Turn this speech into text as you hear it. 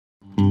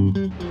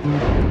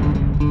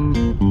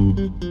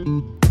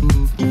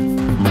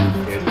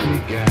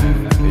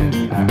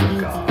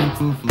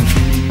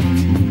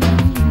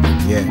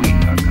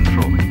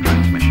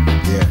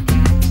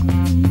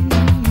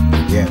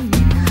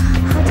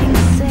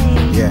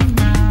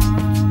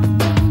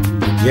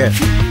Yeah.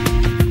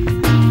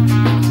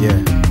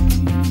 Yeah.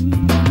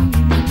 Yeah.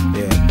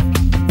 Yeah.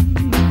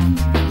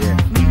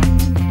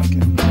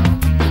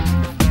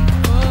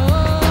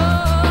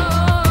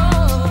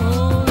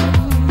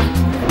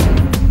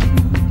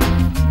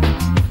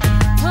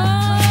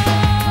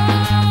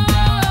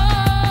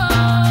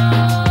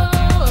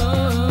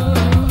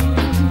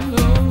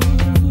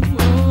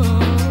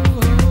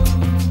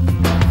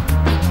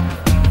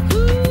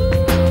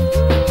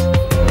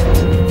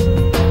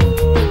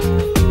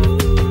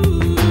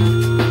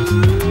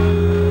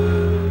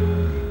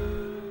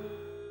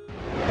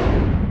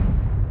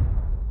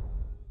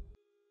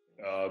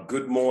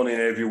 Good morning,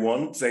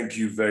 everyone. Thank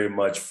you very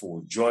much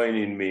for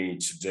joining me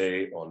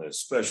today on a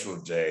special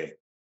day,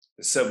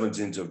 the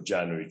 17th of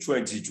January,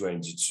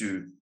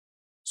 2022,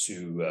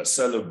 to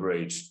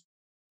celebrate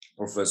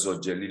Professor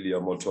Jelili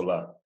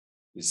Omotola,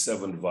 the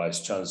 7th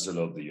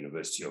Vice-Chancellor of the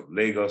University of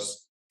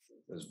Lagos,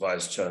 as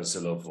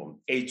Vice-Chancellor from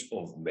 8th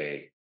of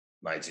May,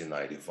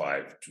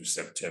 1995 to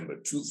September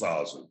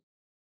 2000,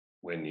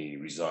 when he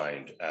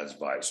resigned as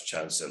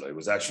Vice-Chancellor. He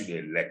was actually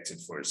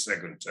elected for a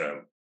second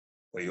term,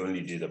 but he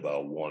only did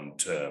about one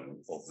term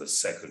of the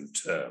second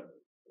term.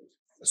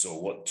 So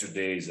what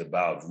today is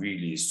about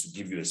really is to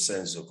give you a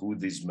sense of who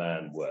this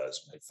man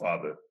was, my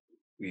father,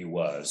 who he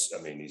was.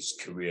 I mean, his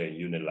career in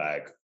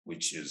Unilag,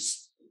 which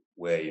is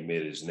where he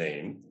made his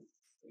name,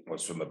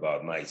 was from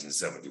about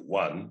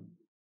 1971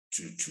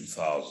 to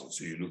 2000.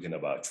 So you're looking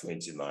about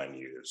 29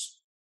 years.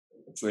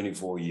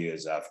 24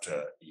 years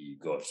after he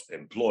got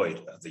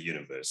employed at the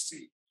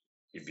university,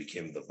 he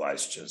became the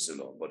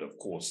Vice-Chancellor, but of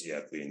course he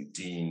had been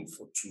Dean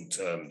for 2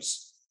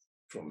 terms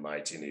from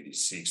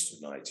 1986 to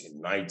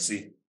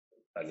 1990,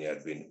 and he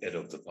had been Head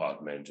of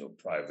Department of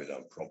Private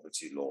and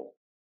Property Law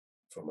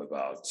from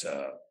about,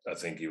 I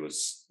think it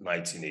was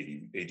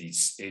 1980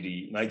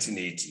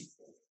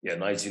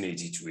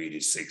 to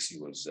 86, he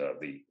was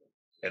the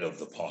Head of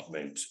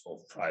Department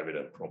of Private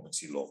and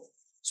Property Law.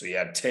 So he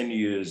had 10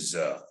 years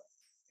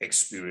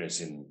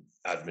experience in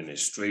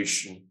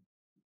administration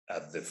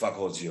at the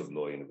Faculty of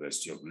Law,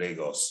 University of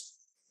Lagos,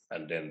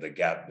 and then the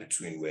gap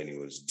between when he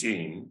was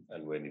Dean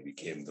and when he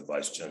became the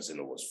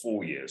Vice-Chancellor was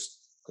 4 years,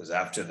 because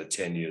after the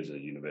 10 years at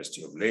the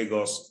University of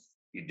Lagos,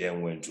 he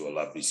then went to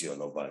Olabisi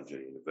Onabanjo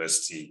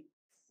University,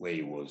 where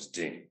he was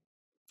Dean.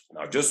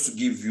 Now, just to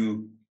give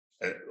you,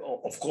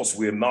 of course,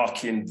 we're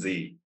marking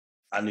the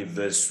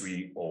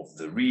anniversary of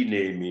the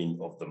renaming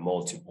of the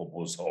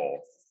multipurpose hall,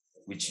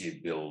 which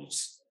he built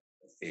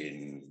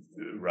in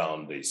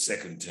around the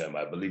second term.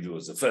 I believe it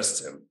was the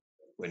first term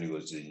when he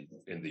was in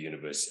the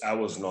university. I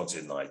was not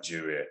in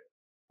Nigeria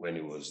when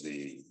he was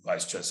the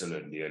Vice-Chancellor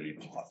in the early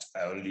part.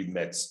 I only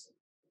met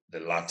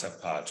the latter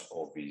part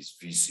of his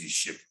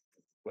VC-ship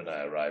when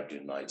I arrived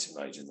in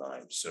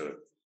 1999. So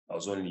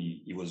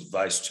he was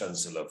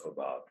Vice-Chancellor for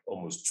about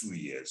almost 2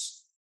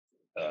 years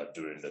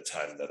during the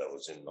time that I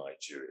was in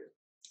Nigeria,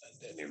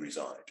 and then he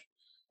resigned.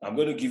 I'm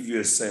going to give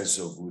you a sense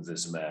of who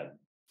this man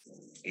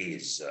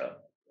is.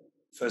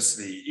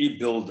 Firstly, he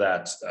built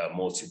that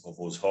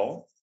multipurpose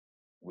hall,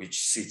 which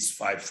seats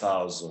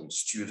 5,000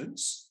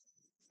 students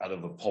out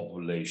of a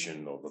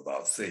population of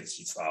about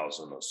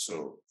 30,000 or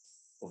so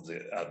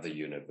at the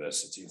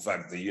university. In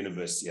fact, the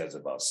university has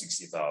about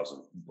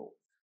 60,000 people,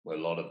 where a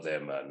lot of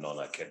them are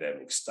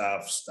non-academic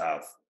staff,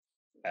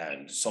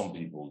 and some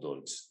people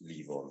don't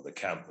live on the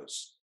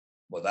campus.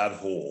 But that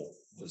hall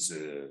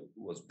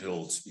was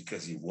built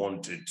because he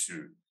wanted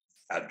to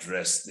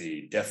address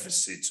the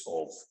deficit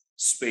of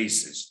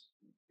spaces.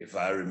 If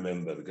I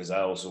remember, because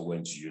I also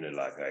went to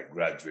Unilag, I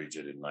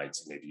graduated in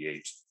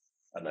 1988,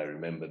 and I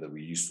remember that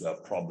we used to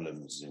have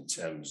problems in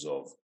terms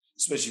of,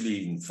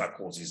 especially in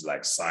faculties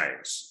like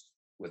science,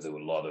 where there were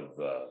a lot of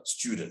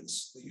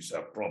students, they used to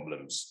have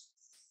problems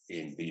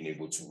in being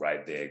able to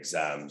write their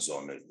exams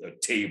on a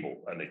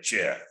table and a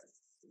chair.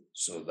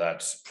 So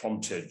that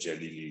prompted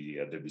Jelili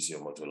Adebisi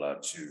Omotola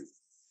to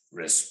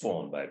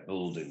respond by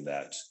building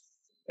that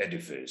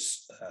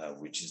edifice,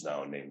 which is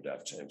now named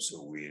after him.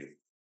 So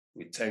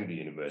we thank the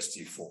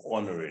university for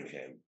honoring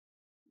him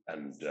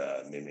and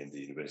naming the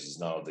university. It's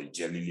now the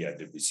Jelili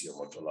Adebisi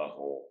Omotola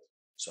Hall.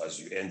 So as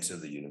you enter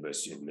the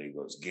University of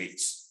Lagos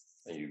gates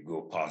and you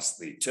go past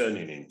the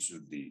turning into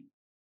the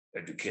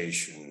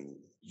education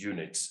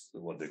unit,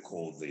 what they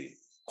call the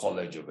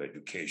College of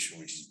Education,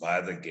 which is by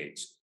the gate,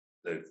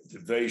 the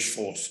very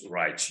short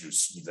right you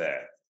see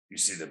there, you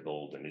see the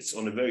building. It's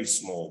on a very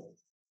small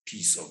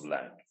piece of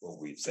land, but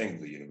we thank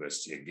the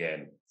university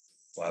again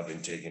for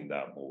having taken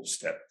that bold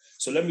step.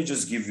 So let me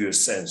just give you a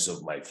sense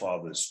of my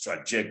father's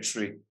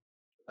trajectory,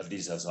 at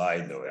least as I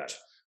know it.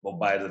 But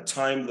by the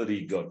time that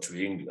he got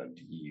to England,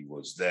 he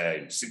was there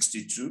in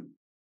 62,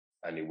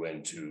 and he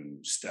went to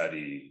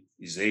study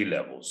his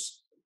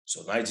A-levels.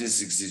 So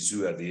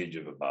 1962, at the age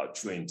of about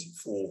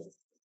 24,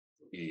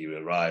 he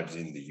arrived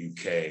in the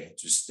UK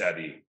to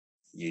study.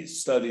 He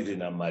studied in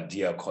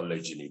Ahmadiyya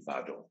College in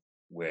Ibadan,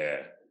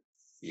 where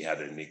he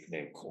had a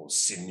nickname called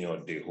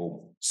Senior de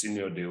Homo.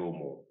 Senior de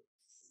Homo.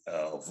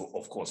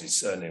 Of course, his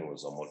surname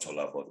was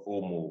Omotola, but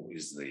Omo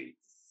is the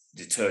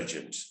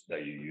detergent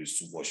that you use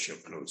to wash your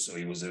clothes. So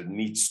he was a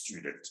neat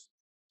student.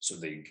 So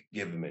they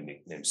gave him a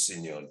nickname,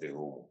 Senior de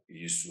Ho. He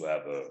used to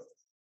have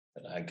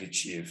an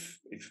handkerchief.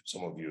 If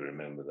some of you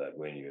remember that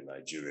when you're in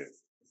Nigeria,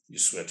 you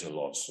sweat a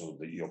lot. So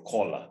your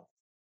collar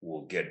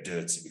will get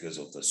dirty because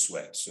of the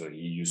sweat. So he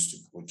used to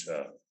put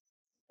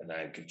an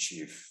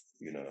handkerchief,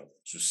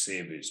 to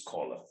save his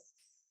collar.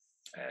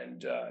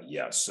 And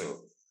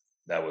so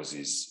that was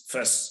his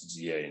first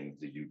year in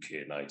the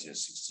UK,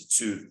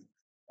 1962.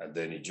 And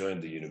then he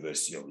joined the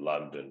University of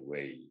London,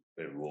 where he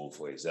enrolled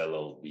for his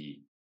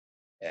LLB.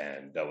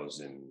 And that was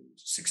in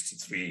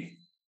 63.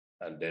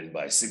 And then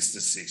by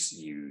 66,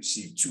 he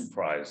received 2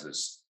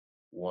 prizes,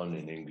 one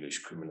in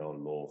English criminal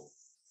law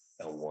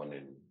and one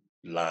in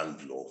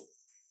land law.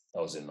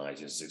 That was in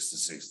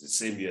 1966, the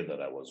same year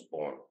that I was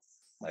born.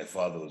 My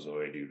father was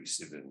already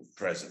receiving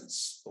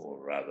presents,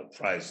 or rather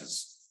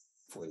prizes,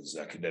 for his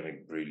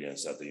academic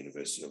brilliance at the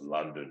University of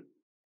London,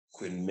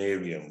 Queen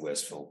Mary and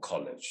Westfield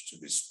College, to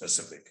be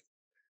specific.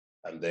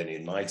 And then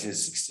in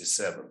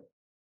 1967,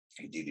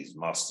 he did his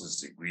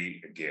master's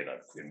degree again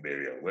at Queen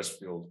Mary and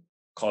Westfield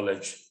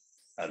College.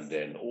 And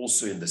then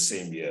also in the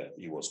same year,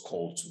 he was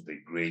called to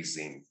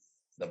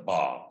the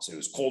bar. So he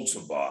was called to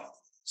bar,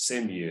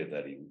 same year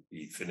that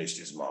he finished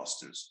his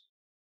master's.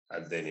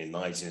 And then in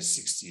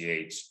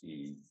 1968,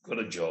 he got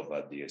a job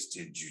at the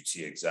Estate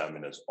Duty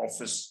Examiner's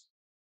Office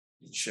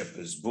in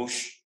Shepherd's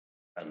Bush.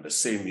 And the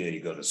same year, he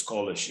got a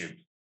scholarship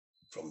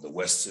from the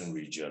Western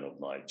region of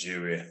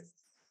Nigeria,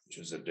 which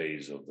was the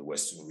days of the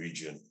Western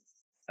region.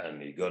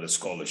 And he got a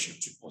scholarship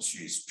to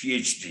pursue his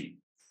PhD.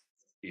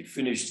 He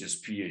finished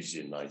his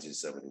PhD in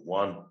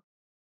 1971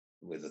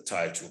 with the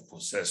title,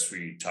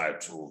 Possessory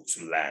Title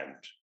to Land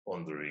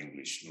under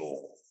English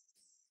law.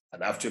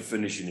 And after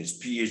finishing his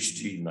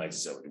PhD in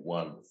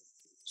 1971,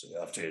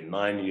 so after a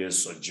 9-year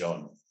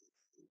sojourn,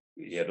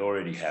 he had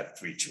already had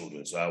 3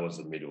 children. So I was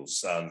the middle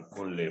son.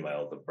 Kunle, my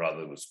older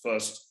brother, was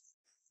first,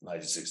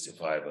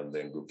 1965, and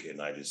then Guke,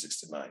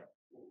 1969.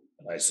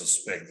 And I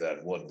suspect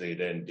that what they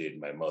then did,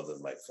 my mother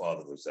and my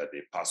father, was that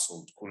they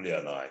parceled Kunle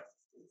and I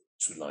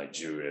to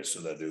Nigeria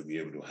so that they'll be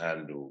able to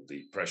handle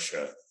the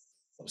pressure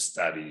of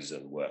studies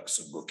and work.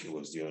 So Guke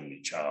was the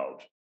only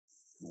child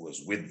who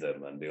was with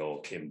them, and they all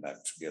came back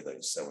together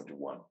in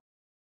 71.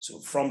 So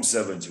from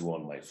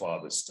 71, my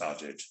father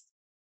started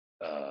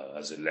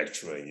as a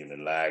lecturer in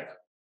Unilag,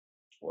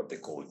 what they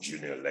called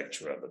junior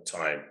lecturer at the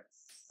time.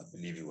 I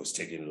believe he was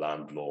taking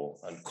land law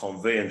and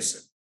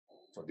conveyancing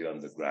for the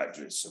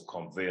undergraduates. So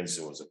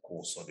conveyancing was a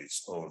course on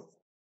its own.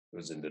 It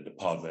was in the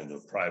Department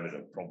of Private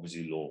and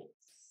Property Law,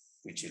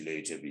 which he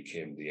later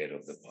became the head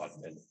of the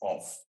Department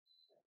of.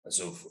 And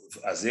so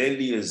as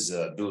early as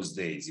those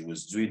days, he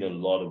was doing a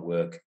lot of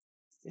work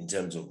in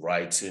terms of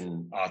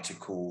writing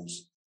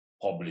articles,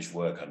 published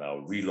work, and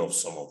I'll reel off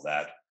some of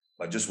that.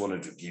 I just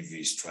wanted to give you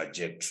his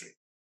trajectory.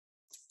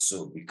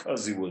 So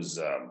because he was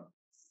a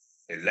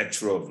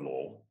lecturer of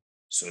law,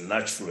 so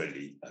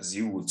naturally, as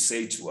he would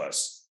say to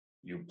us,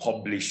 you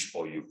publish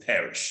or you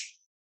perish.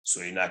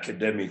 So in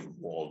academic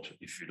world,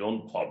 if you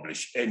don't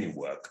publish any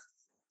work,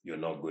 you're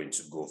not going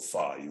to go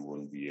far. You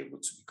won't be able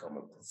to become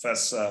a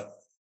professor.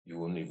 You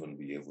won't even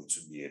be able to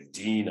be a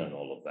dean and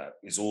all of that.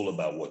 It's all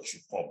about what you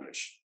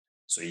publish.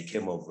 So he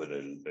came up with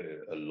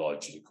a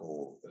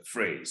logical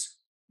phrase: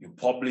 you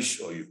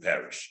publish or you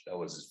perish. That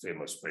was his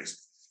famous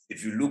phrase.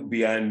 If you look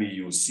behind me,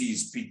 you'll see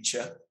his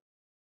picture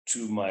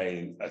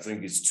I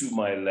think it's to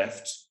my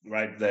left,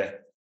 right there.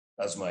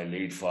 That's my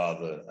late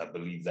father. I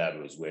believe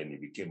that was when he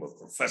became a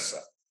professor.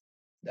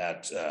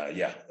 That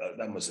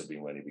must have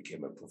been when he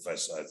became a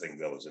professor. I think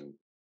that was in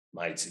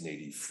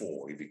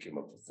 1984, he became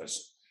a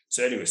professor.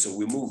 So anyway, so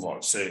we move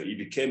on. So he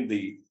became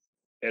the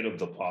head of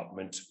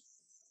department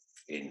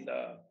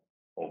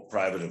of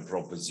private and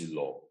property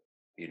law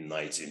in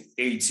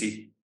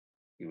 1980.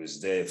 He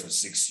was there for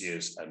 6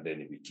 years, and then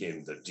he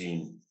became the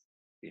dean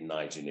in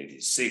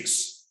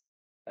 1986.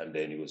 And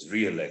then he was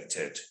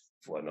re-elected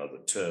for another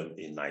term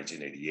in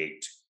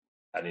 1988.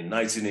 And in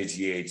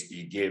 1988,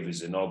 he gave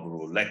his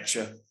inaugural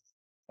lecture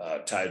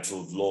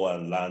titled Law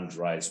and Land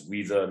Rights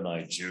Within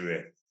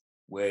Nigeria,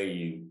 where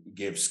he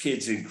gave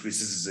scathing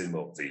criticism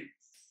of the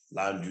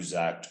Land Use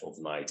Act of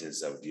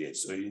 1978.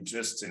 So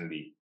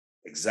interestingly,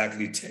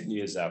 exactly 10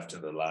 years after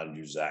the Land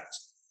Use Act,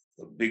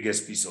 the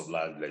biggest piece of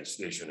land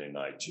legislation in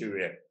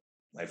Nigeria,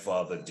 my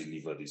father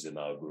delivered his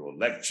inaugural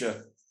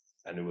lecture,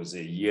 and it was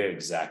a year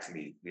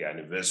exactly, the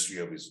anniversary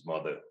of his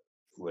mother,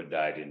 who had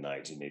died in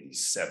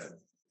 1987.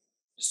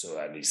 So,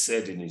 and he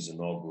said in his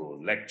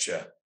inaugural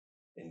lecture,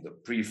 in the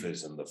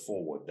preface and the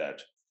foreword,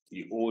 that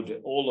he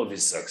owed all of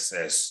his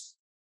success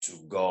to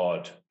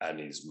God and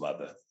his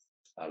mother,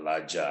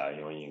 Alaja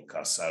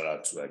Yonyinka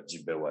Saratu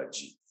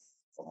Ajibewaji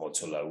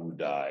Omotola, who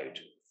died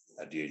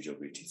at the age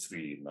of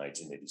 83 in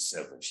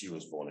 1987. She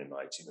was born in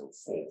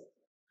 1904.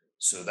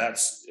 So that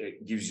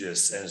gives you a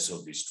sense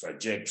of his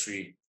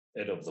trajectory: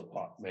 head of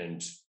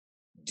department,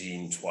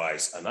 dean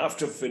twice. And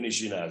after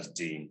finishing as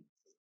dean,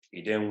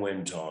 he then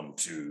went on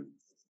to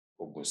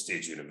Ogun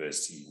State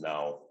University,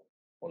 now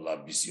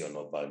Olabisi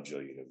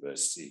Onabanjo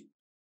University,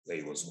 where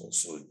he was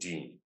also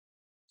dean.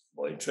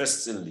 But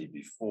interestingly,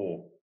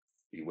 before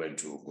he went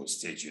to Ogun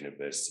State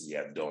University, he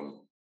had done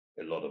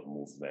a lot of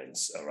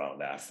movements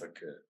around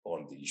Africa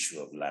on the issue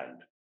of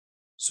land.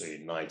 So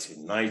in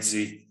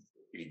 1990,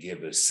 he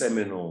gave a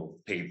seminal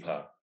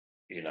paper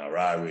in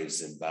Harare,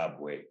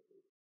 Zimbabwe,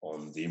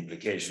 on the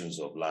implications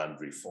of land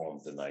reform,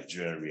 the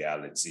Nigerian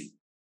reality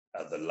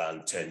at the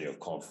Land Tenure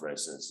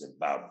Conference in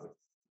Zimbabwe.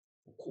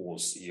 Of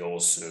course, he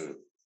also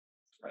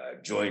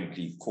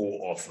jointly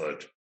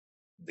co-authored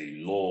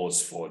the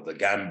laws for the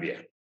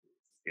Gambia.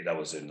 That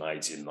was in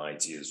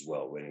 1990 as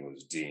well, when he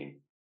was dean.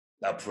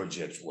 That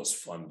project was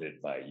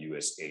funded by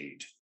US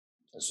aid.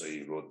 And so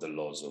he wrote the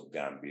laws of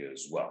Gambia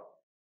as well.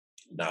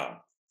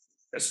 Now,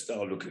 let's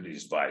now look at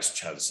his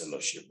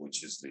vice-chancellorship,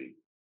 which is the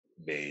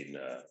main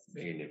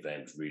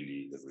event,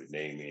 really, the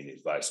renaming.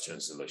 His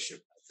vice-chancellorship,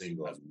 I think,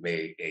 on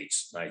May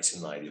 8th,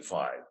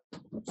 1995.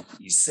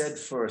 He said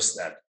first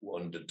that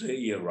on the day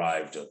he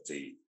arrived at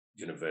the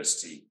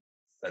university,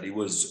 that he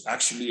was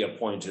actually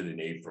appointed in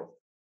April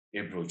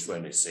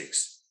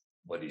 26th,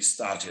 but he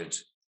started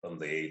on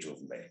the 8th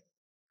of May.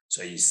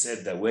 So he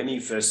said that when he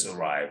first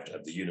arrived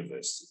at the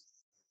university,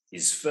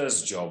 his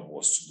first job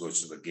was to go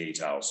to the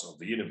gatehouse of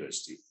the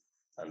university.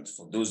 And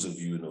for those of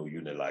you who know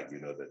Unilag,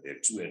 you know that there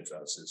are two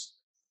entrances,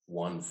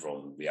 one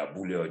from the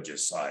Abule Oje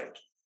side,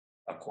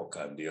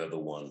 Akoka, and the other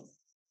one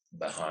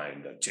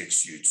behind that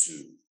takes you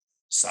to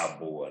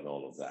Sabo and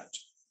all of that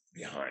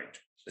behind.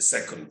 The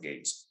second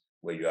gate,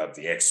 where you have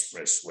the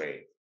expressway,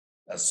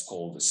 that's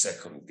called the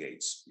second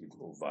gate. You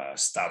go via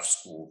staff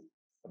school,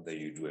 and then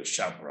you do a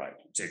sharp right.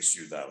 It takes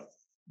you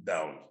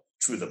down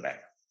through the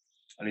back.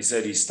 And he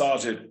said he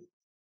started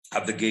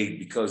at the gate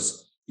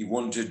because he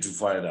wanted to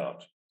find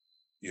out,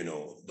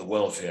 the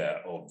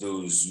welfare of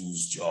those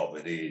whose job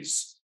it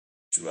is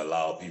to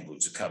allow people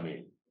to come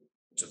in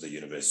to the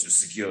university, to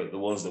secure the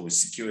ones that were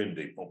securing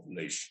the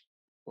population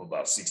for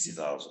about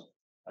 60,000.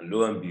 And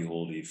lo and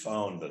behold, he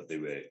found that they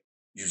were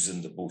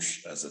using the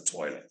bush as a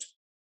toilet.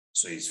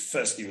 So he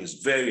was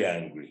very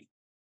angry,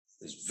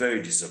 he was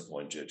very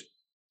disappointed,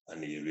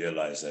 and he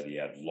realized that he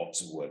had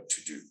lots of work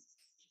to do.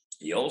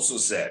 He also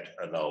said,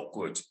 and I'll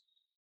quote,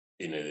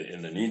 in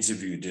an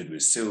interview he did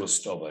with Cyril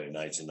Stobber in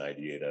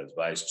 1998 as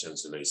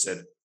Vice-Chancellor, he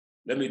said,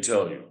 "Let me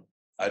tell you,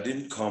 I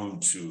didn't come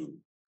to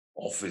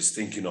office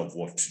thinking of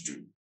what to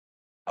do.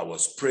 I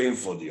was praying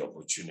for the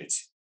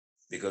opportunity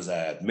because I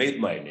had made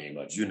my name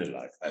at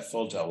Unilag. I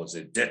felt I was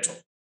a debtor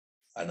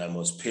and I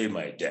must pay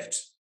my debt.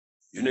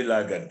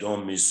 Unilag had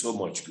done me so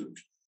much good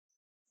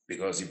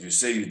because if you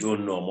say you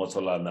don't know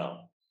Omotola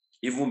now,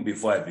 even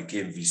before I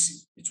became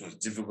VC, it was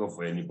difficult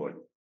for anybody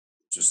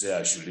to say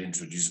I should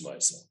introduce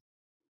myself.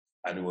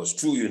 And it was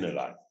true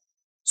Unilag.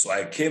 So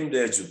I came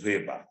there to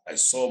pay back. I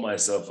saw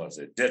myself as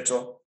a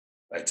debtor.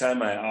 By the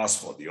time I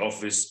asked for the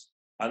office,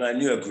 and I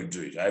knew I could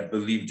do it, I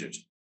believed it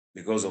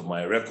because of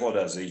my record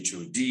as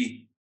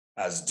HOD,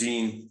 as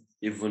dean,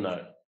 even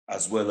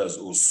as well as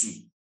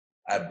OSU.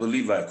 I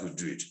believe I could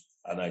do it,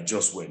 and I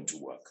just went to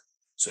work.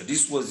 So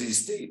this was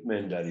his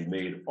statement that he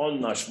made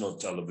on national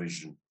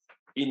television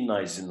in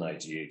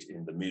 1998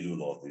 in the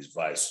middle of his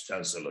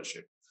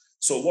vice-chancellorship.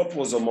 So what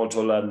was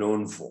Omotola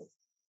known for?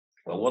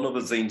 Well, one of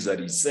the things that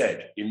he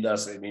said in that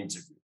same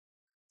interview,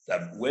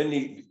 that when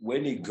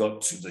he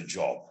got to the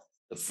job,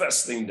 the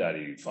first thing that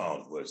he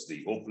found was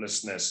the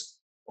hopelessness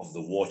of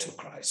the water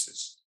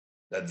crisis,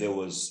 that there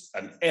was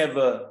an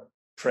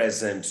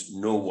ever-present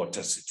no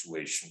water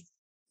situation.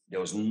 There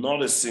was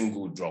not a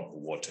single drop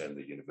of water in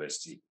the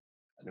university,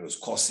 and it was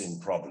causing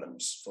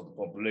problems for the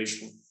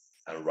population,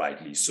 and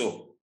rightly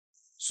so.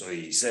 So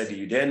he said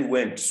he then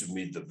went to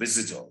meet the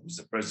visitor, who's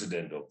the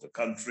president of the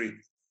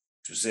country,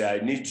 to say, I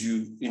need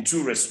you in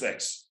two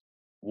respects.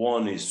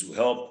 One is to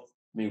help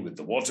me with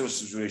the water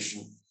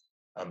situation,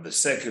 and the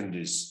second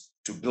is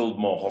to build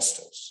more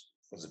hostels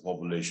because the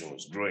population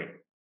was growing.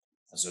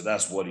 And so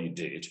that's what he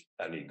did,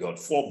 and he got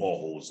 4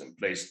 boreholes in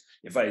place.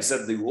 In fact, he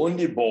said the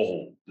only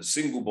borehole, the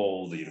single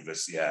borehole the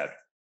university had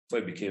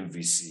before it became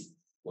VC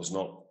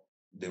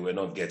they were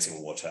not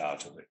getting water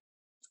out of it.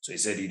 So he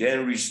said he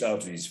then reached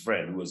out to his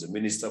friend who was a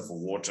minister for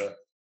water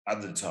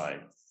at the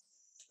time,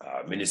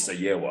 Minister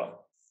Yewa,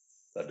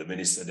 that the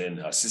minister then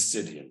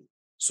assisted him.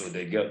 So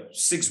they got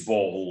 6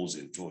 boreholes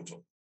in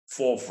total,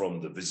 4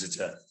 from the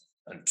visitor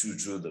and 2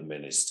 through the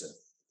minister.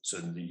 So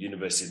the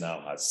university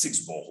now has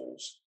 6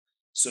 boreholes.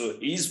 So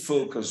his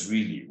focus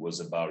really was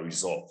about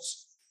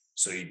results.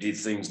 So he did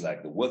things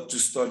like the work to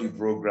study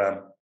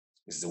program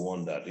is the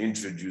one that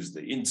introduced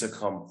the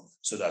intercom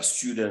so that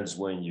students,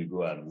 when you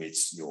go and meet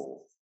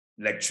your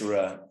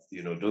lecturer,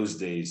 those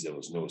days there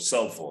was no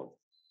cell phone.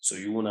 So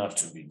you wouldn't have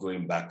to be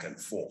going back and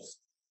forth.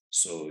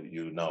 So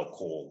you now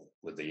call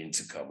with the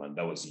intercom, and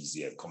that was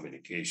easier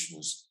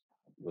communications.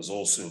 It was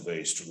also very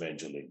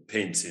instrumental in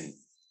painting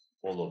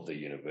all of the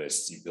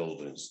university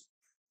buildings.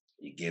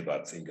 He gave,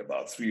 I think,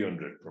 about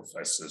 300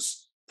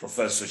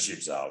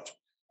 professorships out,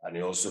 and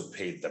he also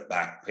paid the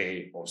back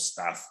pay of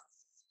staff,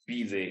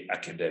 be they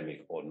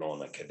academic or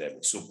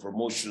non-academic. So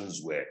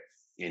promotions were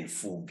in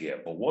full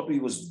gear. But what he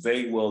was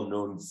very well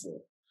known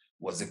for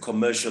was the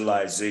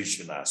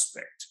commercialization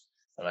aspect.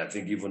 And I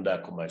think even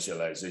that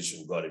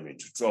commercialization got him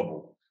into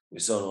trouble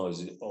with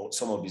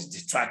some of his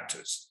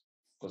detractors,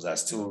 because I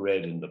still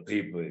read in the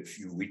paper a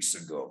few weeks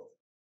ago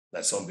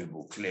that some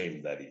people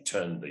claim that he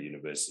turned the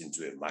university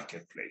into a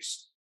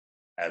marketplace.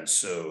 And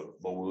so,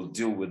 but we'll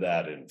deal with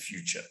that in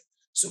future.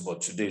 So,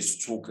 but today is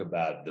to talk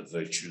about the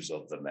virtues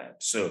of the man.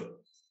 So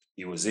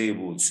he was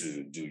able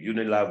to do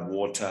Unilag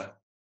water,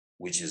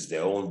 which is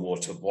their own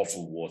water,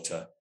 bottled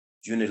water.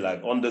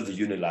 Unilag, under the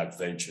Unilag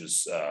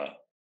Ventures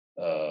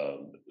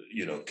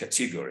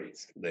category,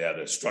 they had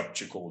a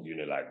structure called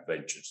Unilag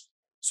Ventures.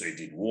 So he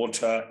did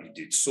water, he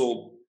did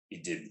soap, he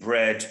did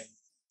bread,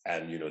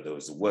 and there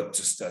was the work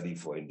to study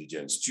for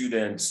indigent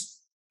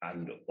students.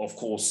 And of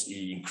course,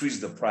 he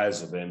increased the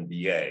price of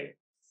MBA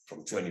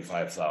from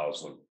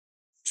 25,000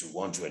 to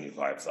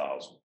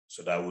 125,000.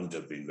 So that wouldn't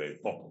have been very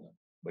popular,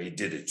 but he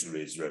did it to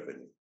raise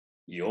revenue.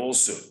 He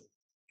also,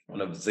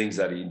 one of the things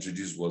that he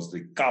introduced was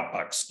the car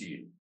park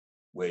scheme,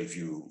 where if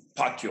you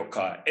park your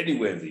car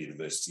anywhere in the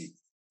university,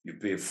 you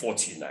pay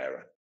 40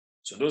 naira.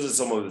 So those are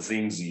some of the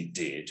things he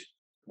did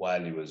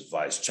while he was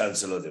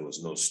Vice-Chancellor. There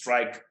was no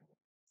strike,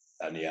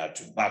 and he had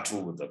to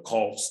battle with the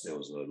cults. There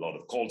was a lot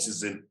of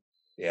cultism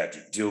he had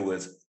to deal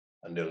with,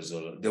 and there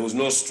was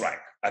no strike.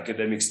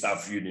 Academic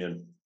Staff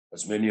Union,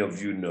 as many of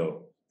you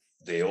know,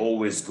 they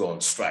always go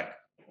on strike.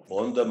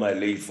 Under my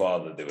late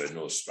father, there were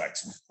no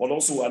strikes. But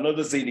also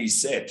another thing he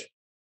said,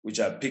 which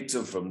I picked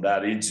up from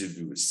that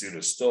interview with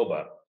Cyrus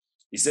Stober,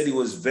 he said he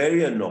was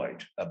very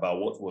annoyed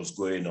about what was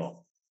going on,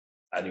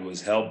 and he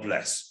was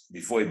helpless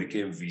before he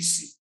became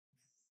VC.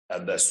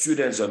 And the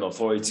students and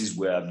authorities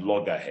were at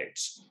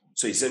loggerheads.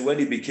 So he said when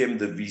he became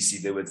the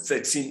VC, there were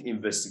 13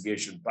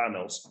 investigation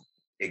panels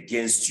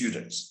against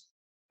students.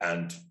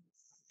 And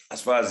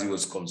as far as he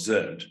was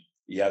concerned,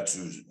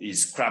 he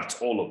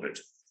scrapped all of it.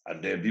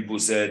 And then people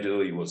said,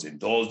 oh, he was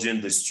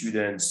indulging the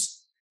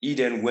students. He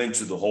then went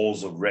to the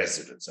halls of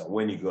residence. And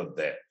when he got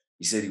there,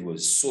 he said he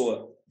was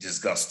so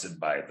disgusted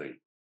by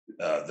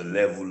the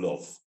level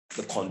of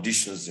the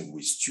conditions in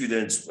which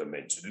students were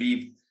meant to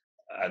live.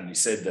 And he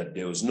said that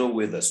there was no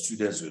way that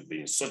students would be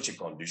in such a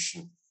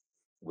condition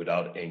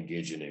without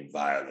engaging in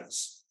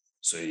violence.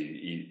 So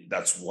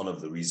that's one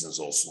of the reasons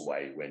also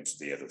why he went to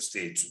the head of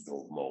state to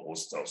build more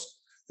hostels,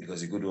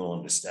 because he couldn't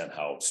understand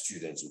how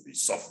students would be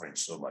suffering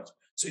so much.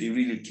 So he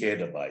really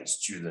cared about his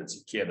students.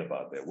 He cared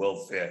about their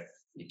welfare.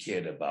 He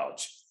cared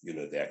about,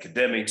 the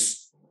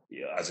academics.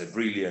 As a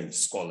brilliant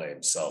scholar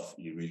himself,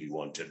 he really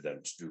wanted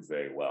them to do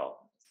very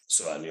well.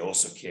 So, and he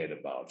also cared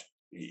about,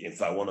 in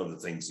fact, one of the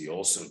things he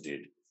also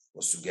did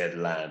was to get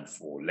land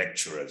for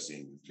lecturers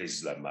in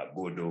places like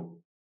Magodo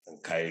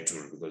and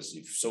Kayeto, because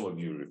if some of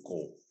you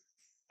recall,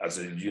 as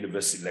a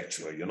university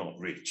lecturer, you're not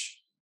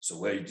rich. So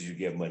where did you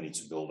get money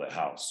to build a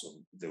house? So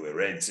they were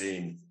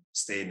renting,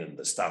 staying in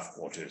the staff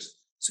quarters.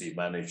 So he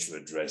managed to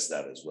address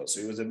that as well.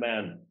 So he was a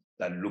man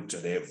that looked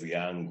at every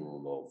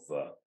angle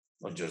of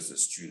not just the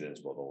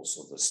students, but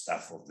also the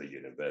staff of the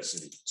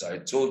university. So I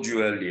told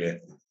you earlier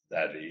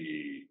that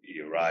he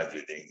arrived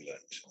in England,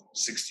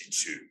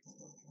 62.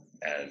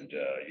 And,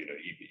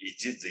 he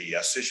did the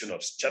Association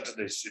of Chartered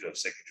Institute of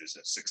Secretaries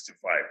at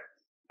 65.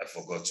 I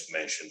forgot to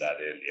mention that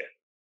earlier.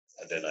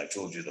 And then I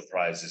told you the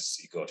prizes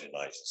he got in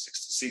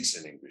 1966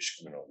 in English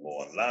criminal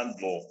law and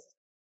land law.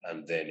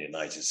 And then in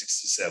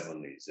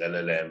 1967, his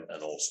LLM,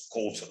 and also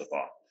called to the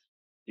bar.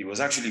 He was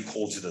actually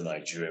called to the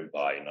Nigerian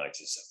bar in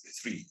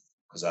 1973,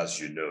 because as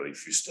you know,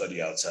 if you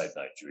study outside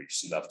Nigeria, you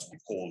still have to be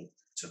called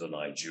to the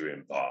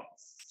Nigerian bar.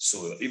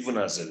 So even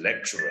as a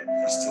lecturer,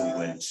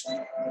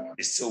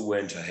 he still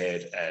went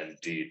ahead and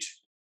did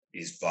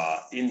his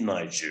bar in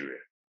Nigeria.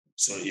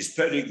 So his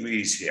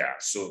pedigree is here.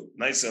 So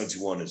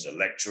 1971 is a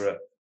lecturer.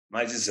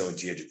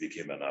 1978, he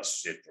became an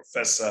associate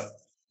professor.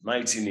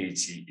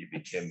 1980, he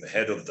became the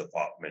head of the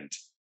Department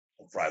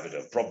of Private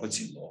and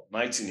Property Law.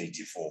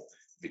 1984,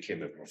 he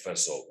became a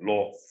professor of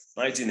law.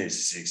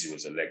 1986, he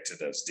was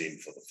elected as dean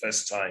for the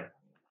first time.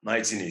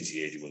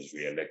 1988, he was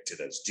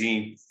re-elected as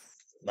dean.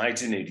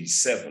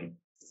 1987,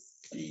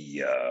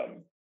 he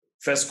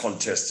first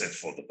contested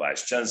for the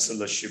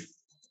vice-chancellorship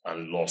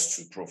and lost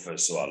to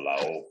Professor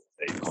Alao.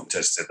 He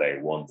contested that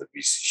he won the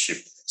VC-ship.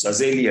 So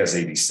as early as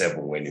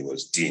 87, when he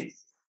was dean,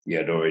 he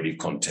had already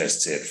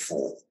contested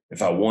for, in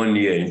fact, 1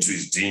 year into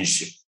his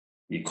deanship,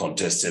 he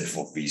contested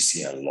for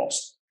VC and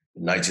lost.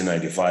 In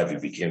 1995, he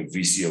became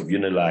VC of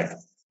Unilag.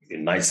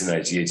 In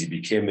 1998, he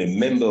became a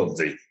member of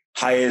the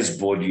highest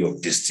body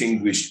of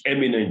distinguished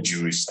eminent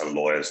jurists and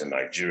lawyers in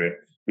Nigeria,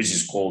 which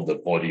is called the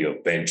Body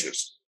of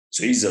Benchers.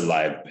 So he's a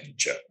live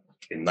bencher.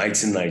 In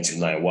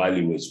 1999, while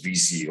he was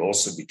VC, he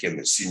also became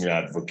a senior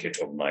advocate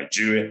of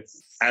Nigeria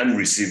and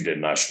received a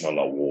national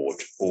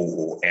award,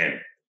 OON.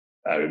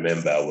 I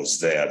remember I was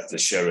there at the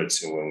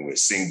Sheraton when we were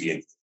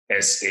singing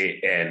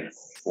SANOON.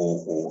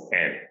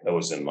 That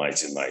was in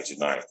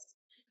 1999.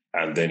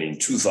 And then in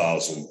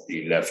 2000,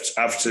 he left.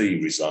 After he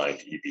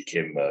resigned, he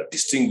became a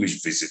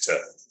distinguished visitor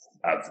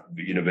at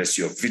the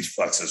University of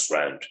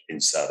Witwatersrand in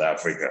South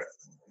Africa.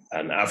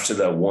 And after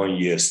that 1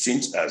 year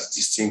stint as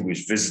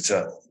distinguished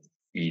visitor,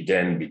 he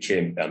then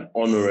became an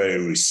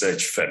honorary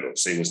research fellow.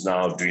 So he was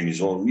now doing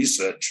his own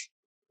research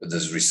with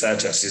his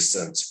research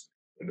assistant,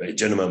 a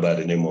gentleman by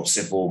the name of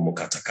Sepo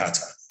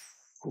Mokatakata,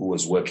 who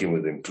was working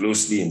with him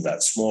closely in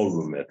that small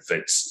room at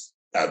Wits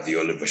at the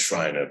Oliver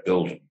Schreiner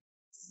building.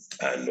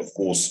 And of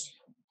course,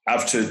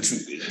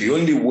 the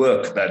only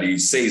work that he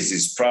says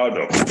he's proud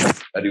of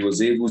that he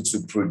was able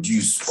to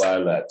produce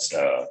while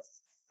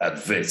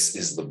at Wits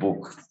is the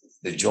book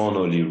that John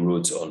Ollie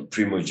wrote on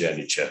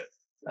primogeniture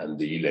and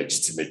the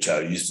illegitimate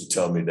child. He used to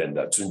tell me then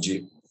that,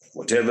 Tunji,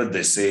 whatever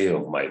they say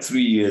of my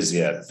 3 years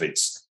here at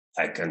Wits,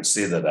 I can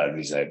say that at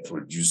least I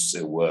produced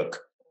a work,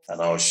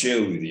 and I'll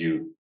share with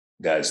you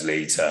guys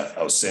later.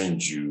 I'll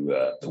send you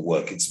the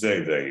work. It's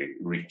very, very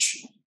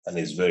rich, and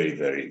it's very,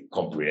 very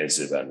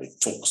comprehensive, and it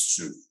talks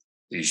to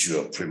the issue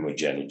of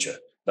primogeniture.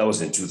 That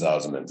was in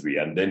 2003,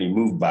 and then he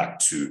moved back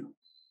to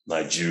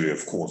Nigeria,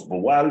 of course. But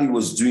while he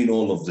was doing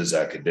all of this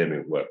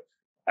academic work,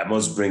 I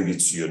must bring it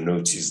to your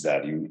notice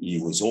that he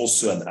was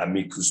also an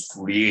amicus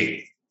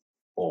curiae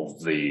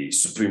of the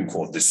Supreme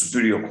Court, the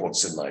superior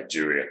courts in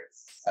Nigeria.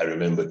 I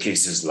remember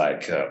cases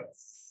like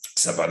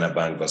Savannah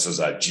Bank versus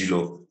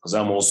Ajilo, because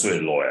I'm also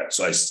a lawyer.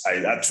 So I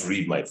had to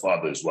read my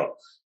father as well.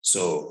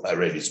 So I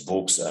read his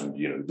books,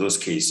 and those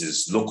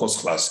cases,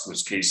 locus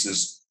classicus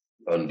cases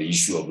on the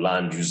issue of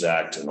Land Use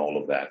Act and all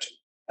of that.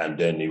 And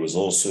then he was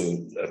also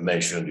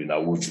mentioned in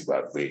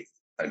Awujubagbe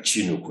and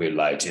Chinukwe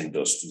Light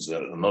Industries,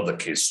 another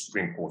case,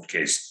 Supreme Court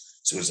case.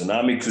 So he was an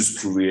amicus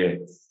curiae,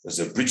 was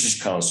a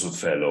British Council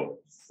fellow,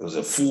 he was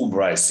a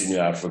Fulbright senior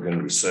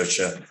African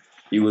researcher.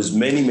 He was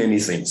many, many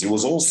things. He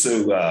was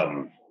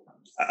also,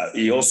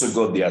 he also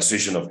got the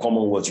Association of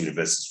Commonwealth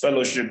Universities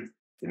Fellowship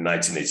in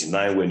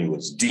 1989 when he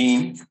was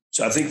dean.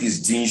 So I think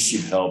his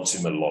deanship helped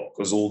him a lot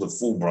because all the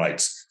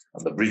Fulbrights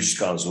and the British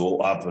Council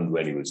all happened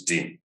when he was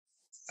dean.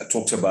 I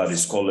talked about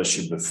his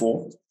scholarship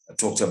before. I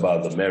talked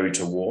about the Merit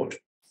Award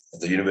at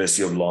the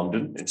University of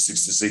London in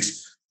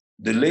 '66.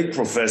 The late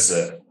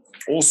professor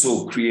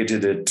also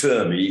created a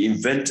term. He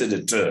invented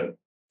a term.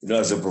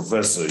 As a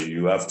professor,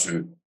 you have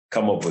to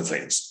come up with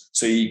things.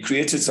 So he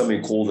created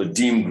something called a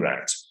deemed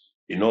grant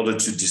in order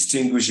to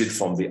distinguish it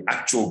from the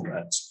actual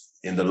grant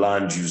in the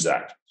Land Use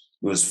Act.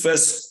 It was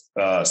first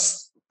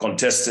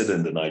contested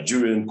in the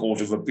Nigerian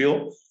Court of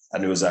Appeal,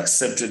 and it was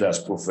accepted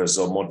as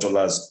Professor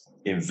Omotola's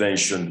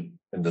invention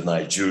in the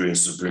Nigerian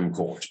Supreme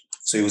Court.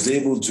 So he was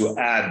able to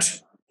add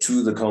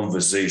to the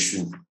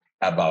conversation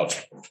about,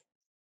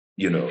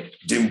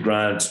 deemed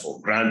grant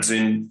or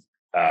granting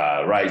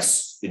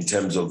rights in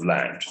terms of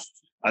land.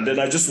 And then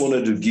I just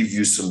wanted to give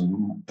you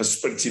some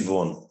perspective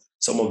on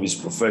some of his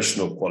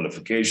professional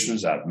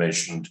qualifications. I've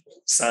mentioned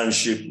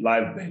Sanship,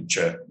 Life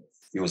Venture.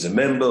 He was a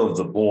member of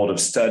the Board of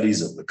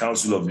Studies of the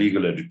Council of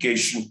Legal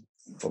Education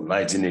from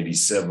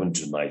 1987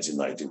 to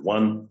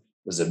 1991.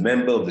 He was a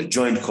member of the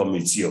Joint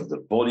Committee of the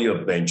Body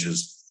of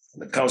Benches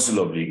and the Council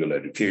of Legal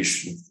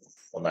Education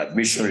on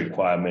admission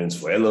requirements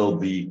for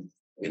LLB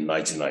in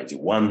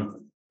 1991.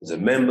 He was a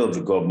member of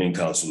the Governing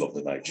Council of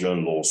the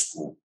Nigerian Law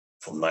School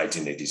from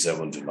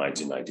 1987 to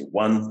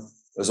 1991.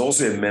 He was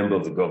also a member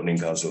of the Governing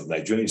Council of the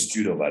Nigerian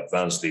Institute of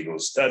Advanced Legal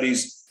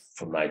Studies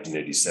from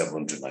 1987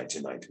 to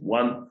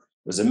 1991.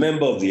 He was a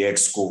member of the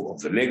EXCO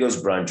of the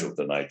Lagos branch of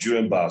the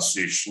Nigerian Bar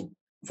Association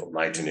from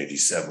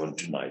 1987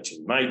 to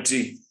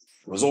 1990. He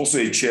was also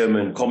a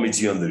chairman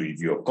committee on the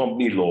review of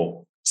company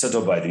law set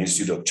up by the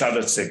Institute of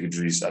Chartered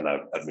Secretaries and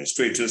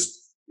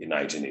Administrators in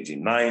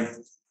 1989. He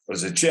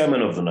was a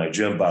chairman of the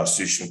Nigerian Bar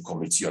Association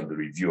Committee on the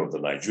review of the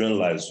Nigerian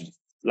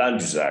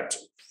Land Use Act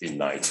in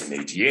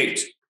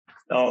 1988.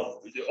 Now,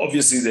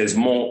 obviously, there's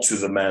more to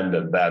the man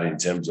than that in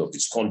terms of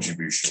his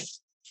contribution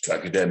to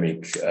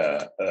academic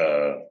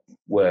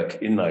work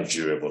in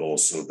Nigeria, but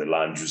also the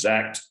Land Use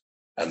Act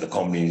and the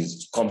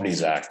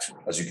Companies Act,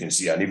 as you can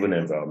see, and even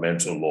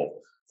environmental law.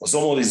 For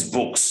some of these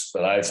books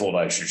that I thought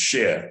I should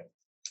share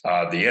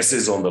are the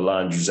Essays on the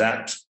Land Use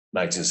Act,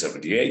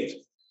 1978,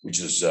 which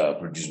was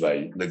produced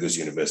by Lagos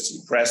University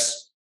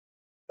Press.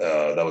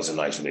 That was in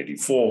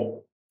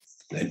 1984.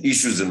 Then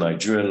Issues in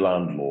Nigerian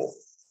Land Law,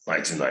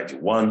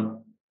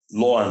 1991.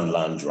 Law and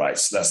Land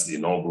Rights, that's the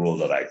inaugural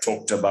that I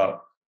talked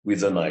about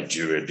with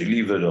Nigeria,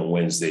 delivered on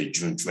Wednesday,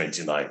 June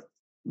 29,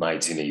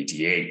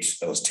 1988.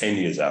 That was 10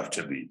 years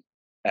after the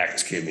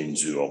Act came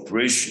into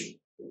operation.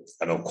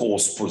 And of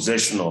course,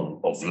 Possession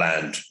of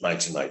Land,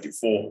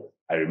 1994.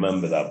 I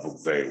remember that book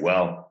very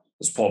well. It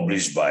was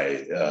published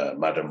by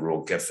Madam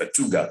Ronke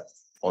Fetuga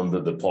under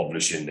the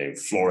publishing name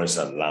Florence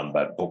and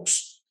Lambert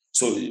Books.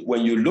 So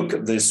when you look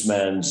at this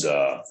man's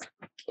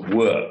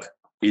work,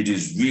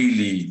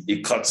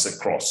 it cuts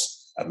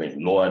across. I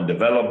mean, Law and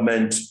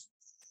Development,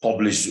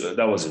 published,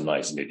 that was in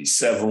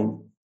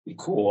 1987. He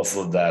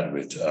co-authored that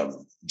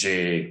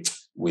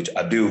with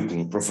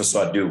Adeogun, Professor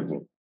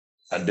Adeogun.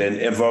 And then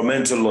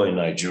Environmental Law in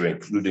Nigeria,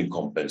 including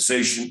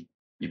Compensation.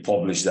 He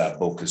published that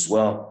book as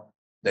well.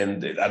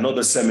 Then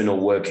another seminal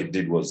work he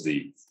did was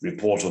the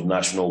Report of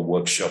National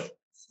Workshop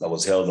that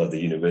was held at the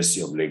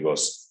University of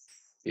Lagos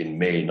in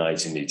May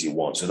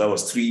 1981. So that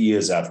was 3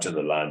 years after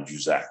the Land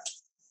Use Act.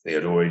 They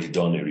had already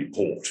done a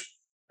report.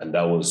 and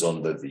that was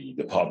under the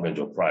Department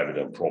of Private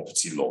and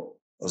Property Law.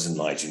 That was in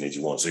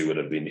 1981, so he would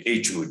have been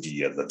HOD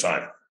at the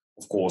time.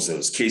 Of course, there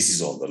was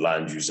cases on the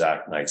Land Use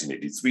Act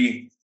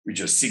 1983,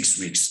 which was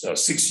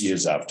 6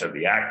 years after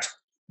the act.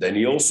 Then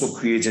he also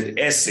created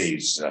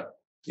essays.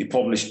 He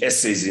published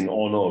essays in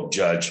honor of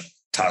Judge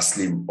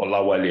Taslim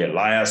Olawale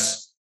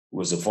Elias, who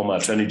was a former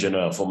Attorney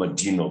General and former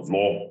Dean of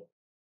Law.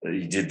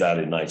 He did that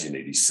in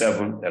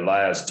 1987.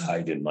 Elias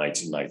died in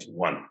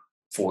 1991,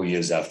 4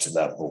 years after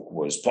that book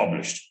was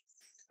published.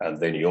 And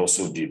then he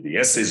also did the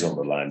essays on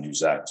the Land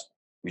Use Act,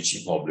 which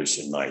he published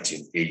in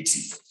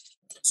 1980.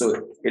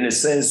 So in a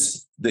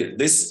sense,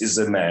 this is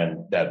a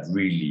man that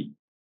really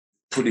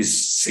put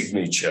his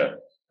signature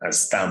and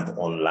stamp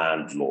on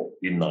land law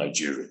in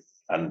Nigeria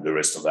and the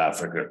rest of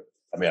Africa.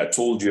 I mean, I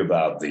told you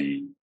about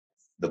the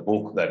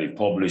book that he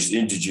published,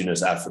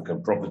 Indigenous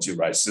African Property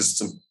Rights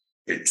System,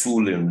 a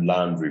Tool in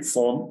Land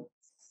Reform.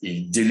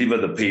 He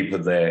delivered the paper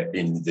there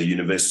in the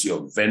University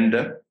of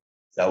Venda.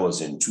 That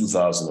was in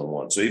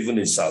 2001. So even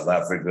in South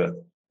Africa,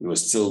 he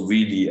was still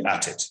really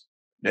at it.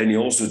 Then he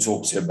also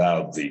talked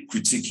about the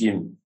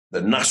critiquing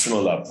the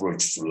national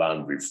approach to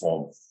land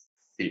reform.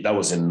 That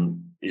was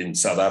in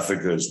South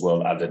Africa as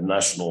well at the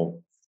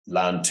National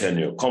Land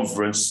Tenure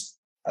Conference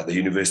at the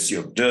University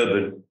of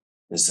Durban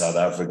in South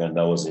Africa, and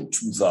that was in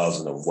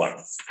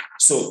 2001.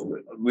 So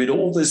with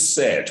all this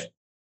said,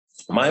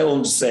 my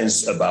own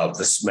sense about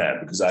this man,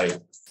 because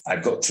I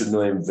got to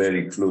know him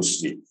very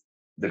closely,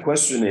 the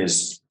question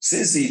is,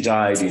 since he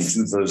died in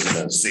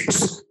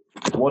 2006,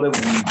 what have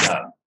we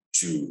done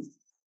to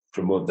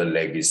promote the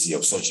legacy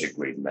of such a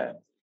great man?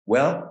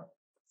 Well,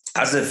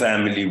 as a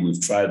family,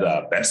 we've tried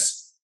our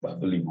best, but I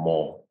believe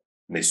more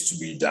needs to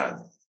be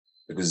done,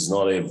 because it's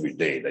not every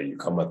day that you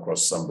come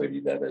across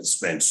somebody that has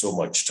spent so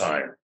much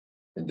time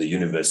in the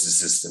university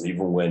system.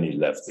 Even when he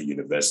left the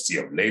University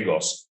of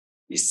Lagos,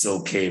 he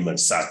still came and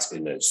sat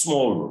in a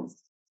small room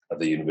at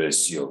the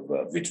University of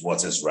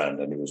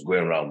Witwatersrand, and he was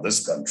going around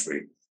this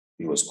country.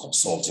 He was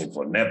consulting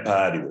for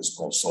NEPAD, he was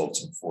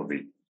consulting for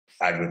the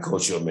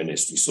Agricultural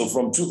Ministry. So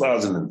from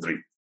 2003,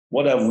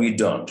 what have we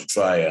done to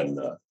try and,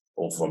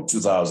 or from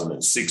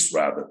 2006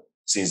 rather,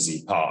 since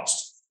he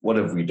passed, what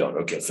have we done?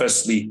 Okay,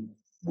 firstly,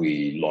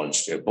 we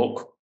launched a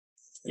book.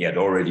 He had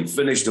already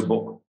finished the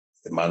book.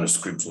 The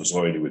manuscript was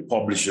already with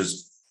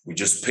publishers. We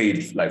just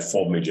paid like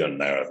 4 million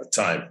naira at the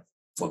time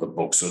for the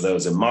book. So there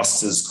was a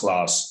master's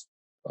class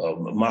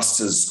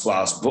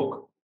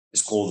book.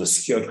 It's called The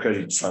Secured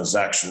Credit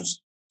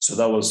Transactions. So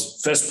that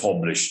was first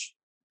published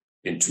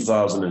in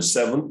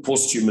 2007,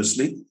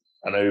 posthumously.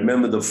 And I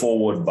remember the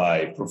foreword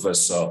by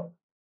Professor,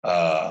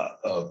 I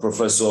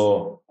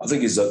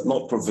think it's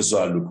not Professor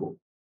Aluko.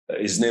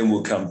 His name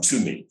will come to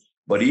me.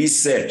 But he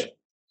said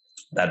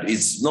that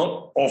it's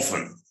not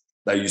often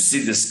that you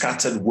see the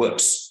scattered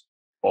works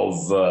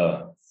of,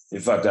 in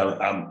fact,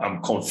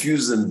 I'm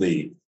confusing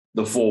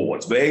the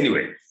forewords. But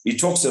anyway, he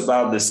talks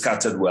about the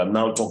scattered work. I'm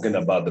now talking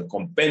about the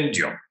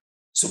compendium.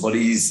 So, but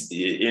he's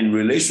in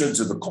relation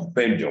to the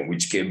compendium,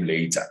 which came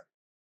later.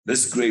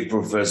 This great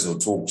professor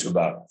talked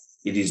about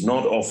it is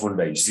not often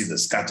that you see the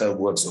scattered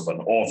works of an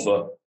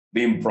author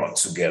being brought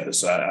together.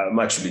 So I'm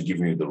actually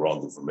giving you the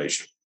wrong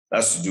information.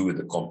 That's to do with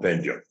the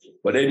compendium.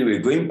 But anyway,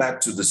 going back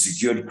to the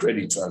Secured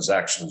Credit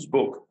Transactions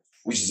book,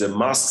 which is a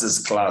master's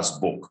class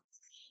book,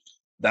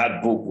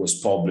 that book was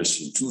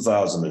published in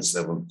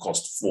 2007,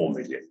 cost 4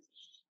 million.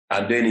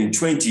 And then in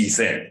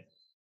 2010,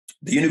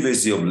 the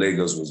University of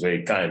Lagos was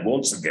very kind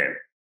once again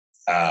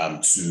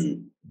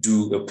to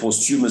do a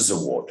posthumous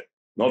award,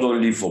 not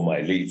only for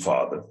my late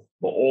father,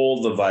 but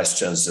all the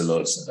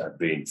vice-chancellors that had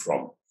been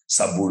from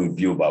Saburi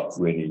Bioba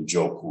Kweni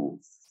Njoku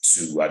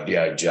to Ade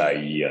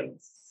Ajayi and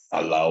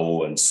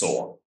Alao and so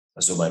on.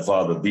 And so my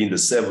father, being the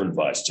 7th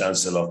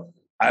vice-chancellor,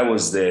 I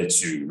was there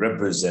to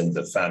represent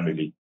the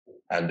family.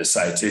 And the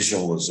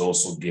citation was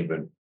also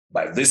given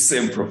by this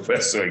same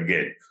professor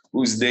again,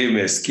 whose name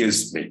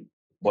escapes me,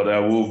 but I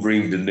will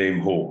bring the name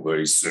home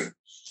very soon.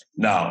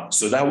 Now,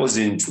 so that was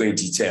in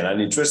 2010.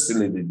 And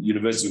interestingly, the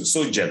university was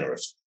so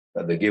generous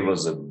that they gave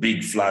us a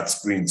big flat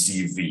screen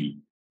TV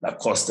that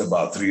cost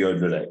about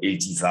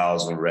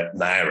 380,000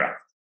 naira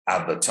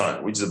at the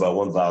time, which is about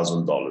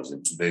 $1,000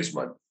 in today's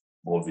money.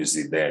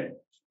 Obviously, then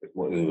it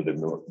would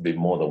have been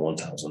more than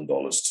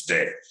 $1,000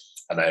 today.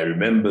 And I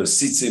remember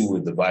sitting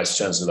with the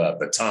vice-chancellor at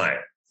the time,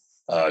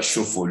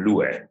 Shofo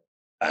Lue,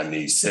 and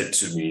he said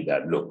to me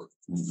that, look,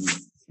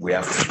 we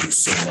have to do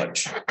so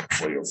much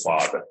for your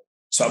father.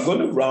 So I'm going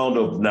to round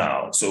up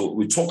now. So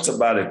we talked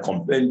about a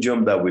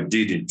compendium that we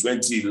did in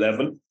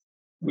 2011.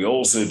 We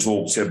also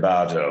talked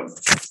about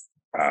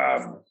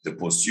the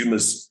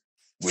posthumous.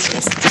 We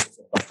also talked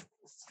about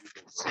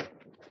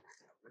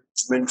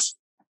arrangements.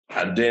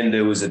 And then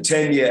there was a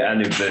 10-year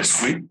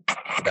anniversary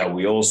that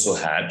we also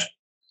had,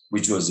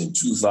 which was in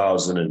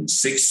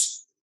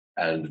 2006.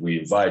 And we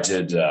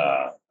invited,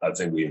 I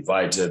think we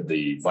invited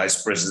the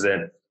Vice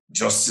President,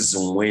 Justice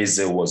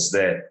Nweze was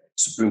there,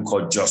 Supreme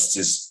Court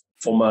Justice,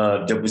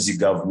 former Deputy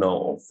Governor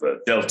of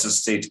Delta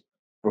State,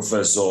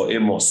 Professor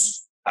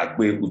Amos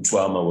Agbe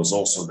Utuama was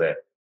also there.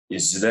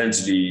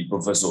 Incidentally,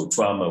 Professor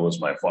Otuama was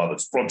my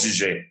father's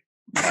protege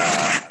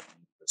at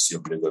the University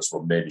of Lagos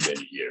for many,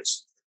 many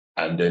years.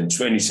 And then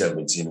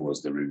 2017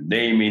 was the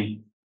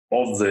renaming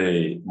of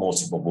the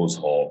multipurpose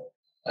hall.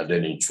 And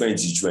then in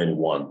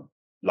 2021,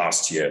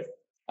 last year,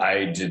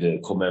 I did a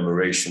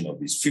commemoration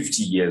of his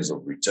 50 years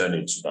of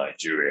returning to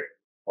Nigeria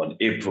on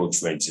April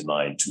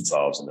 29,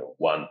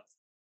 2001,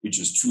 which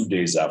was 2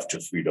 days after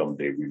Freedom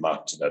Day. We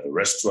marked it at a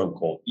restaurant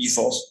called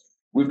Ethos.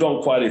 We've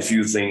done quite a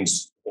few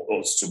things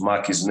to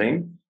mark his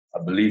name. I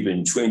believe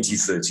in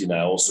 2013,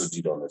 I also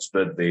did on his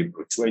birthday,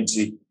 April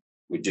 20.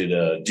 We did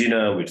a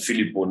dinner with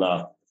Philip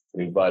Ona.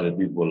 We invited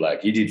people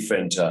like Edith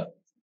Fenter,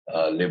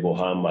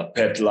 Leboham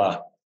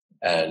Petla,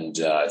 and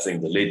I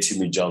think the late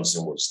Timmy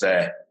Johnson was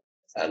there.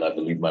 And I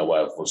believe my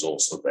wife was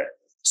also there.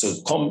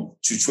 So come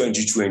to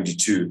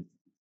 2022,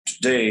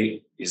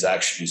 today is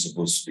actually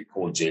supposed to be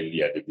called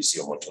Jelili Adebisi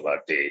Omotola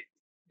Day,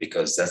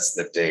 because that's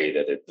the day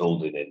that a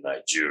building in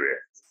Nigeria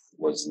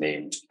was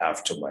named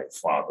after my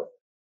father.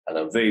 And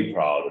I'm very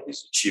proud of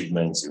his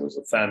achievements. He was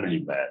a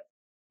family man.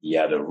 He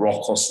had a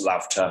raucous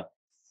laughter.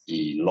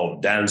 He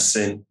loved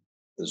dancing.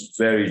 He was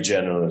very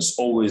generous,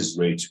 always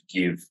ready to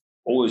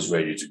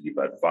give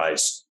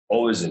advice,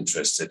 always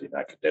interested in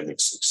academic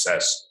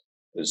success.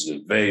 He was a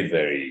very,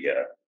 very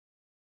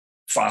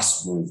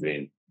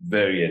fast-moving,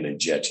 very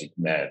energetic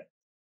man.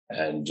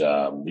 And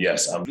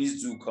yes,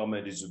 please do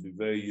comment. It will be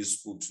very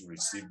useful to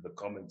receive the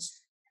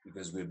comments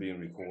because we're being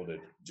recorded.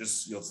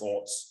 Just your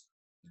thoughts.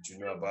 Did you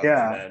know about the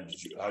man?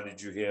 How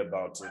did you hear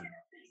about him?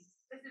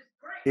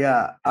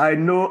 Yeah, I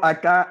know.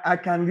 I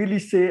can really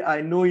say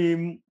I know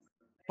him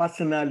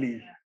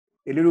personally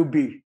a little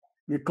bit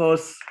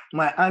because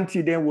my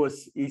auntie then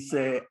was his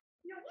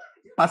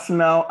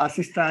personal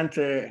assistant.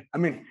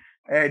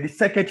 The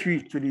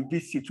secretary to the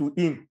VC to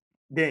him.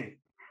 Then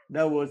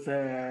that was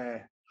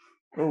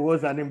what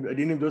was her name? The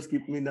name just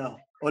keep me now.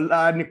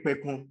 Ola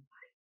Nipekun.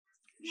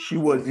 She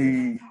was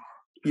the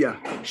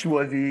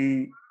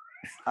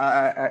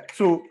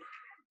so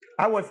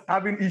I was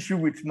having issue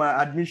with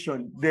my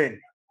admission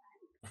then.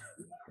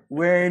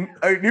 When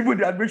even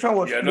the admission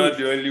was You're closed. not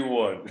the only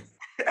one.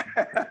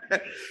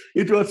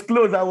 It was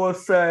closed. I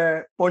was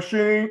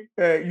pursuing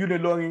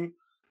Uniloring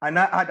and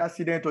I had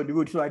accident on the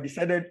road. So I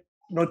decided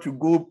not to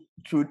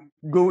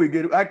go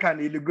again. I can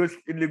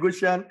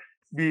Lagosian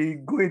be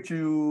going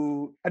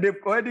to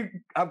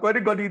I've already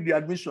got the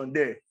admission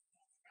there.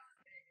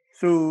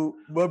 So,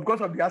 but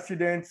because of the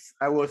accidents,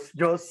 I was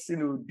just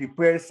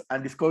depressed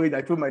and discouraged.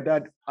 I told my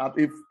dad,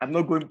 if I'm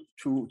not going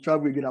to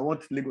travel again, I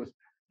want Lagos.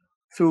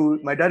 So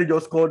my daddy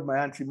just called my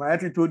auntie. My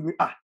auntie told me,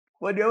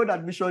 well, the old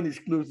admission is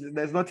closed.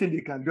 There's nothing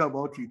they can do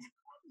about it.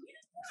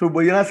 So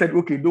Boyana said,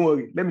 okay, don't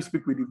worry. Let me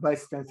speak with the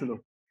Vice-Chancellor.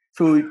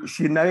 So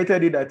she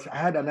narrated it that I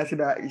had an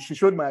accident. She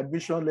showed my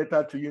admission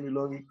letter to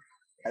Uniloring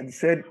and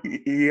said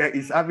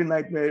he's having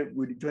nightmare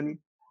with the journey.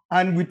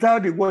 And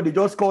without the word, they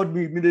just called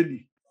me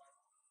immediately.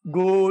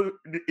 Go,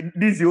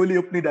 this is the only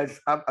opening that's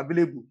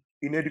available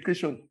in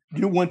education.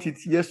 Do you want it?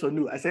 Yes or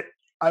no? I said,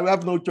 I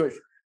have no choice.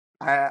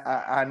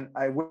 And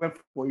I went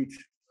for it.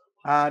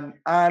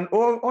 And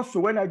also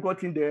when I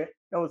got in there,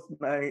 that was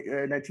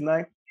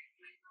 99,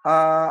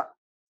 a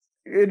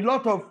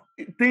lot of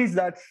things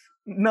that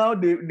now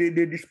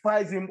they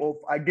despise him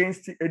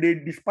they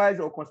despise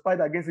or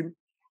conspire against him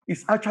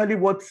is actually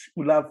what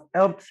will have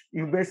helped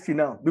university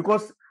now.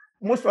 Because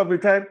most of the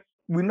time,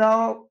 we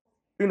now,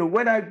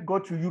 when I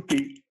got to UK,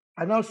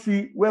 I now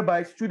see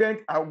whereby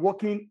students are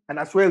working and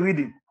as well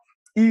reading.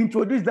 He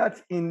introduced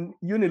that in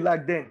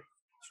Unilag then.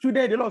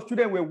 A lot of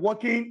students were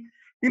working,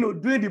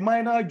 doing the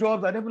minor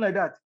jobs and everything like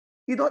that.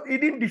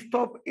 It didn't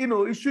disturb,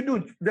 it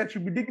shouldn't, there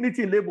should be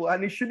dignity in labor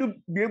and it shouldn't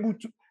be able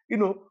to,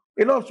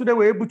 a lot of students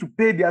were able to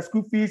pay their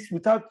school fees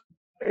without,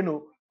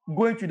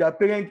 going to their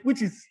parents,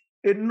 which is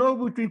a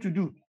noble thing to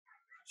do.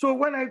 So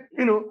when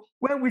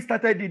when we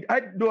started it,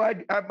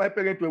 my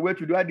parents were well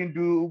to do, I didn't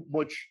do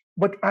much.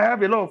 But I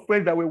have a lot of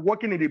friends that were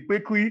working in the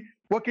bakery,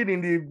 working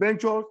in the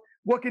ventures,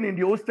 working in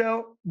the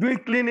hostel, doing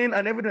cleaning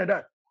and everything like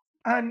that.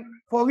 And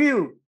for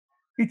real,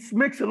 it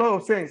makes a lot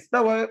of sense.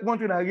 That was one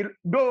thing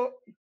though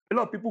a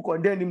lot of people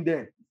condemned him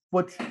then.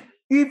 But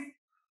if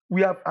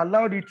we have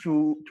allowed it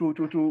to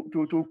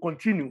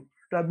continue,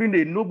 to have been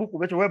a noble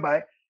profession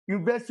whereby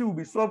university will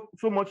be so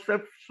much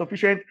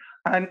self-sufficient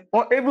and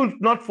or even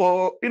not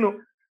for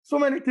so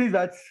many things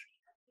that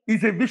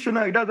is a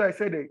visionary. That's why I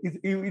said it.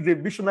 He's a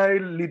visionary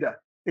leader,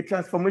 a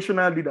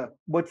transformational leader.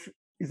 But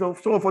it's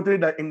also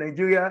unfortunate that in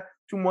Nigeria,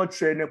 too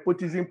much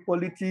nepotism,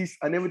 politics,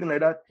 and everything like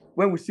that.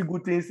 When we see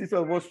good things, instead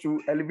of us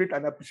to elevate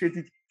and appreciate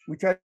it, we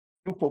try to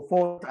look for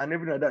fault and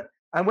everything like that.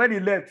 And when he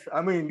left,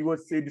 he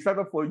was a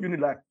decider for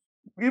Unilag.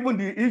 Even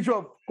the issue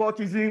of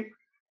courtesan,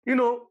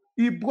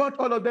 he brought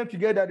all of them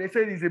together. They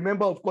said he's a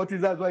member of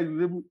courtesan, that's why he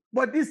was able.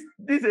 But this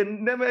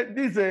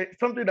is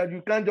something that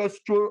you can't just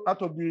throw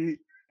out of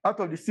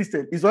the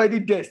system. It's already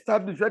there,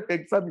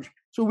 established.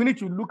 So we need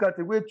to look at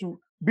a way to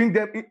bring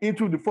them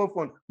into the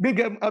forefront, bring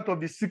them out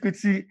of the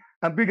secrecy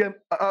and bring them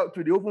out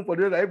to the open for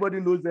them that everybody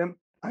knows them,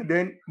 and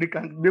then they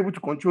can be able to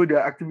control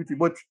their activity.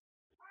 But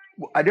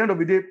at the end of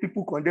the day,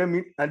 people condemn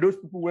him, and those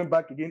people went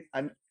back again,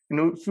 and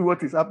see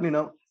what is happening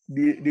now.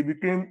 They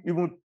became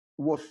even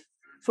worse.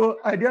 So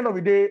at the end of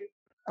the day,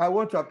 I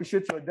want to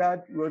appreciate your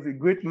dad. He was a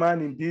great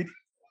man indeed,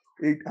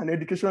 an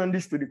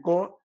educationalist to the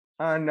core,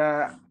 and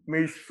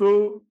may his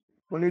soul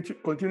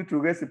continue to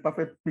rest in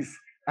perfect peace.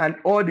 And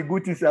all the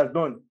good things he has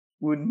done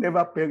will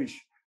never perish.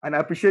 And I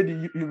appreciate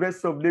the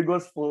University of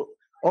Lagos for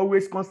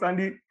always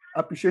constantly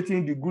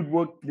appreciating the good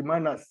work the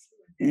man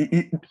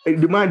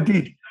the man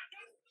did.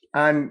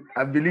 And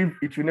I believe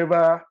it will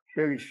never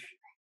perish.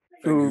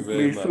 So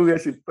may his soul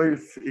rest in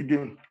peace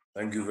again.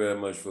 Thank you very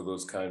much for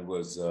those kind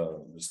words,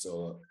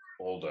 Mr.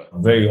 Alder.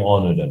 I'm very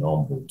honored and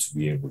humbled to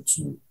be able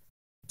to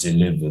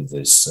deliver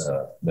this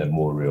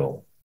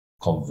memorial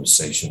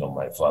conversation on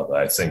my father.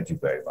 I thank you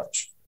very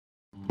much.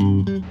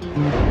 It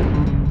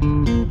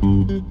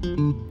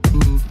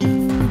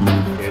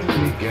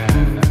began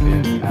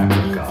in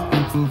Africa.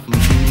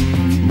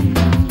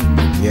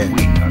 Yeah.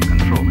 We are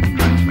controlling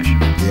transmission.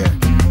 Yeah.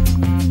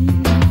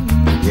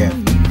 Yeah.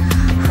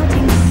 How do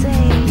you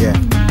say? Yeah.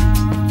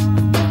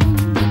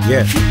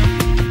 Yeah.